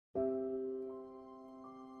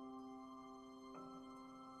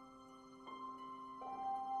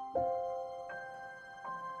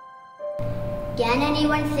Can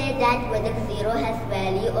anyone say that whether 0 has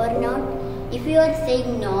value or not? If you are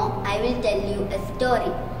saying no, I will tell you a story.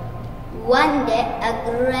 One day, a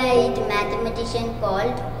great mathematician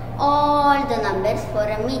called all the numbers for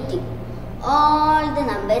a meeting. All the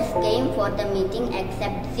numbers came for the meeting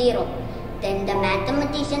except 0. Then the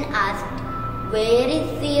mathematician asked, "Where is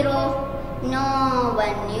 0? No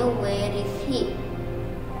one knew where is he.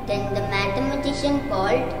 Then the mathematician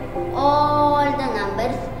called all the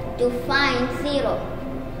numbers to find 0.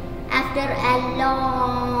 After a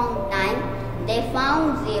long time, they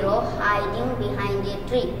found 0 hiding behind a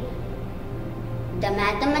tree. The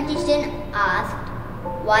mathematician asked,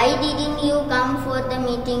 "Why didn't you come for the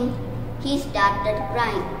meeting?" He started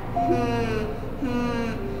crying.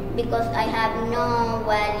 Because I have no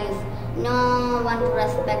values, no one to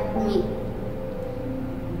respect me."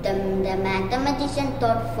 The mathematician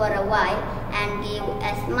thought for a while and gave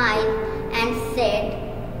a smile and said,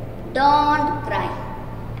 "Don't cry,"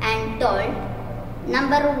 and told,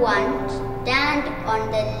 "Number 1, stand on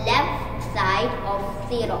the left side of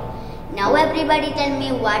 0. Now everybody tell me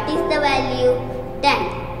what is the value 10.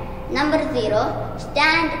 Number 0,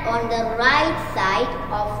 stand on the right side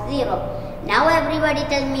of 0. Now everybody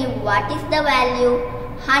tell me what is the value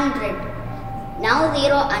 100. Now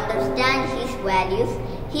 0 understand his values.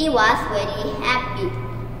 He was very happy.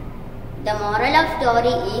 The moral of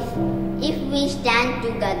story is, if we stand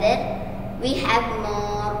together, we have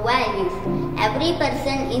more values. Every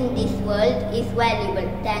person in this world is valuable.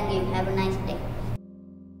 Thank you. Have a nice day.